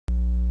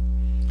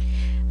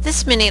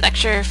This mini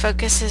lecture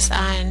focuses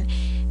on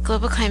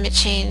global climate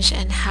change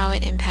and how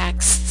it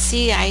impacts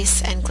sea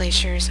ice and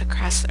glaciers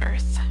across the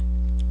Earth.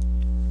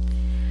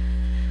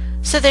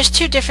 So there's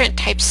two different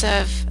types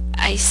of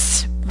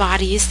ice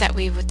bodies that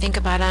we would think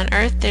about on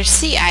Earth. There's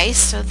sea ice,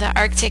 so the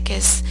Arctic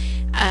is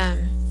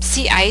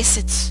sea ice.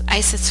 It's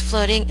ice that's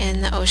floating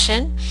in the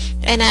ocean,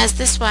 and as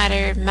this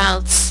water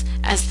melts,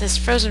 as this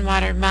frozen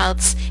water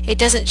melts, it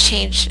doesn't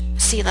change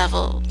sea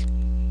level,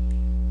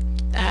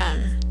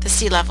 the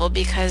sea level,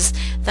 because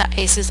the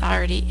ice is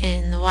already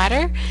in the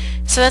water.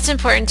 So that's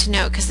important to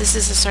note because this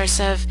is a source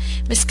of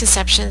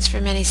misconceptions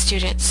for many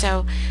students.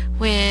 So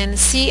when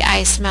sea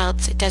ice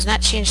melts, it does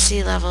not change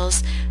sea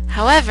levels.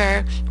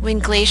 However, when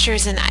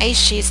glaciers and ice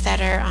sheets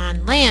that are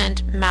on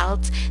land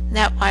melt,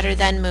 that water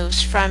then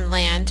moves from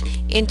land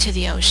into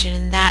the ocean,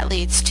 and that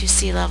leads to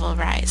sea level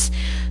rise.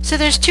 So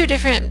there's two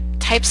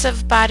different types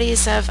of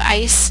bodies of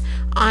ice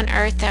on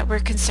Earth that we're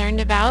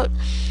concerned about.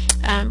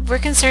 We're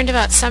concerned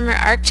about summer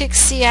Arctic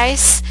sea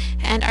ice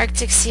and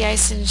Arctic sea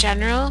ice in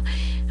general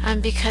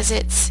because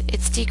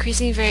it's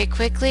decreasing very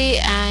quickly,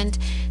 and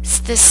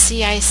this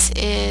sea ice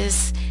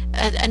is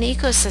an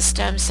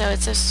ecosystem, so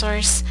it's a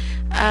source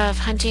of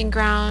hunting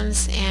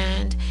grounds,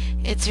 and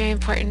it's very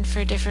important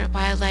for different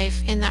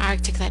wildlife in the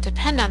Arctic that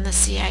depend on the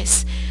sea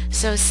ice.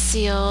 So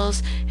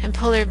seals and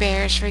polar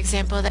bears, for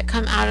example, that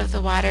come out of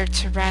the water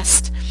to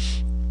rest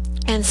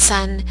and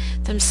sun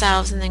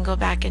themselves and then go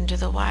back into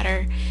the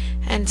water.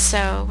 And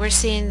so we're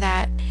seeing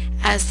that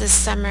as the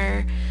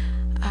summer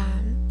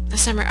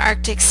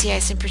Arctic sea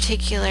ice in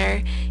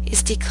particular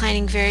is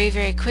declining very,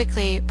 very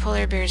quickly,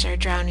 polar bears are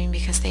drowning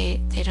because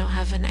they don't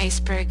have an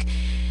iceberg.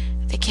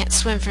 They can't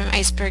swim from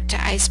iceberg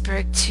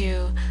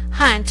to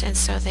hunt, and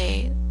so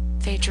they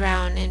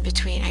drown in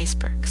between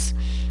icebergs.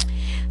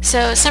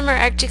 So summer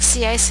Arctic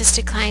sea ice has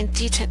declined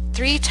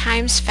three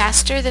times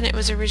faster than it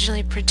was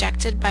originally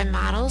projected by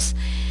models,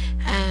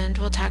 and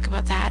we'll talk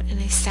about that in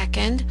a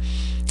second.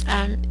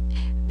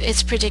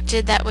 It's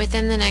predicted that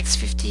within the next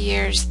 50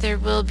 years there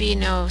will be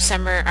no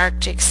summer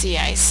Arctic sea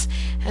ice.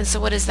 And so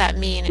what does that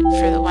mean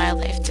for the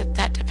wildlife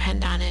that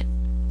depend on it?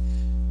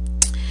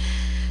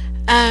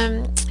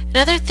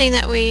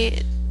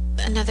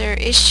 Another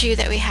issue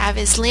that we have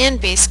is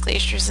land-based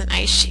glaciers and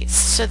ice sheets.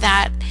 So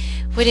that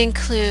would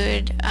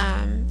include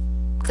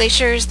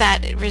glaciers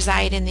that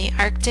reside in the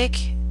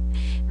Arctic,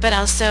 but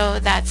also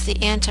that's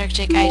the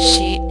Antarctic ice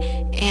sheet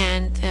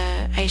and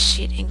the ice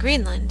sheet in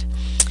Greenland.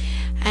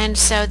 And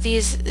so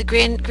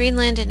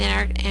Greenland and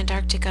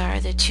Antarctica are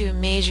the two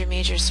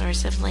major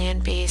sources of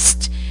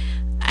land-based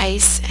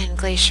ice and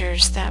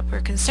glaciers that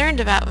we're concerned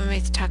about when we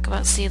talk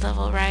about sea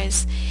level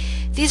rise.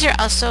 These are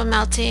also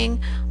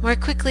melting more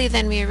quickly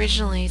than we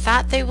originally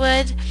thought they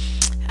would,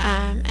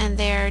 and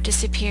they're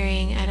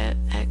disappearing at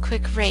a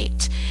quick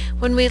rate.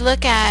 When we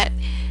look at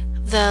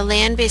the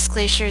land-based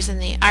glaciers in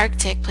the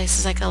Arctic,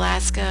 places like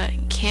Alaska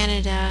and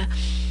Canada,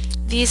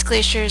 these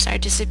glaciers are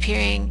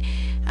disappearing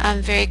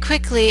very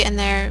quickly, and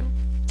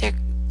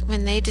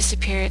when they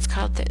disappear, it's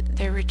called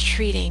they're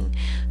retreating.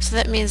 So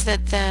that means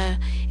that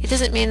it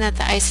doesn't mean that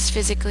the ice is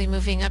physically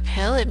moving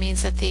uphill. It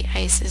means that the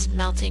ice is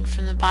melting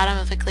from the bottom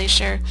of the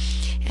glacier,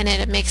 and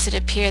it makes it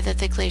appear that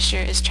the glacier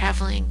is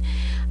traveling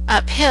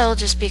uphill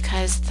just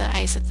because the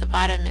ice at the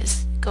bottom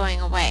is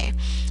going away.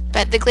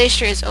 But the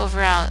glacier is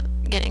overall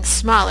getting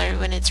smaller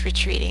when it's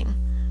retreating.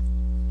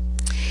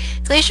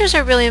 Glaciers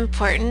are really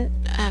important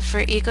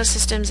for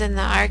ecosystems in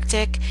the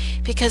Arctic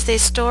because they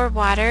store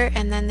water,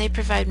 and then they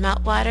provide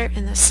meltwater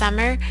in the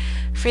summer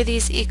for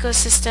these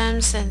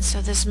ecosystems, and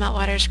so this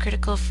meltwater is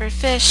critical for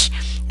fish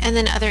and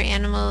then other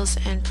animals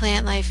and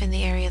plant life in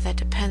the area that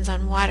depends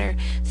on water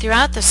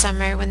throughout the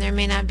summer when there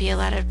may not be a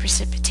lot of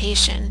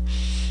precipitation.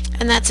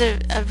 And that's a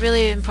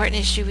really important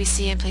issue we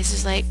see in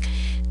places like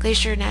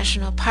Glacier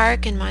National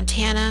Park in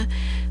Montana,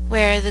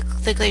 where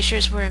the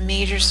glaciers were a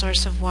major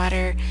source of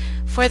water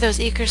for those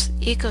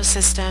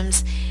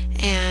ecosystems,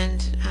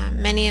 and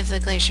many of the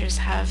glaciers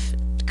have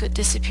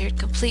disappeared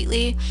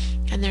completely,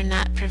 and they're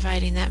not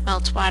providing that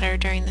meltwater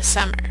during the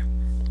summer.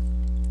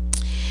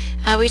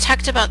 We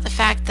talked about the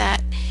fact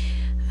that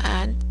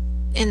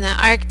in the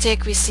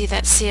Arctic we see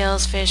that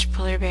seals, fish,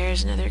 polar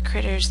bears, and other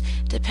critters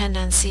depend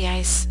on sea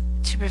ice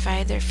to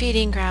provide their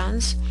feeding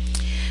grounds.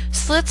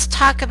 So let's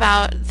talk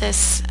about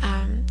this,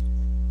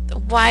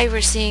 why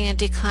we're seeing a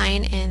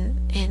decline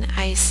in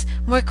ice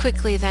more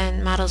quickly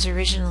than models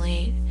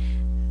originally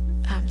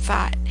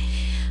thought.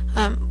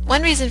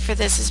 One reason for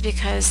this is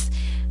because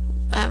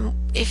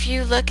if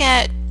you look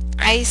at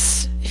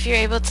ice, if you're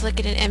able to look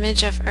at an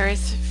image of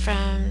Earth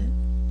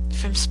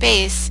from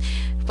space,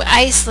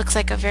 ice looks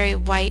like a very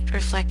white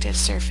reflective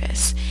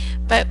surface.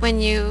 But when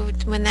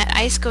that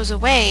ice goes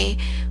away,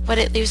 what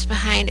it leaves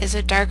behind is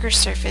a darker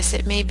surface.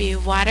 It may be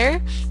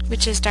water,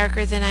 which is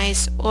darker than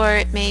ice, or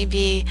it may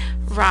be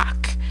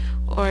rock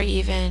or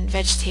even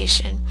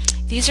vegetation.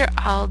 These are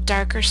all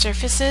darker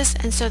surfaces,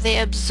 and so they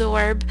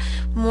absorb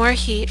more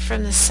heat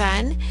from the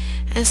sun,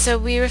 and so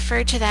we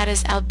refer to that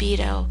as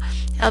albedo.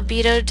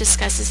 Albedo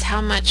discusses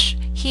how much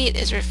heat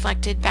is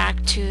reflected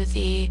back to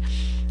the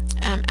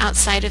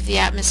outside of the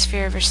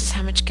atmosphere versus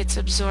how much gets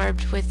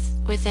absorbed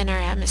within our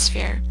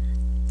atmosphere.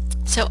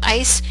 So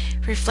ice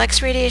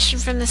reflects radiation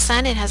from the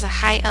sun. It has a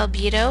high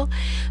albedo,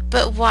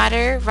 but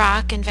water,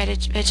 rock, and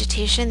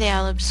vegetation, they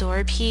all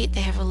absorb heat.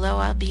 They have a low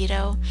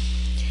albedo.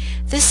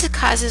 This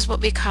causes what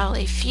we call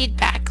a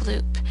feedback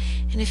loop.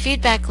 And a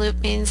feedback loop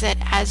means that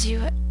as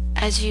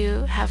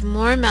you have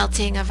more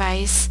melting of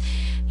ice,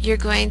 you're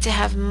going to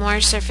have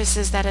more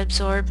surfaces that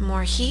absorb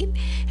more heat,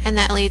 and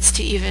that leads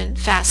to even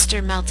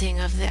faster melting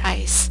of the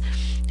ice.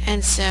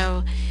 And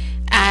so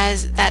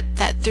as that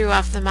threw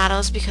off the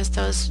models, because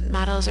those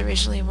models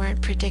originally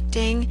weren't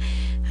predicting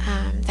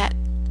that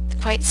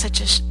quite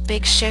such a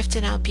big shift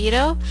in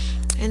albedo,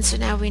 and so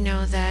now we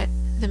know that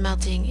the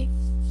melting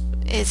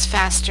is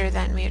faster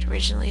than we had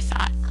originally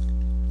thought.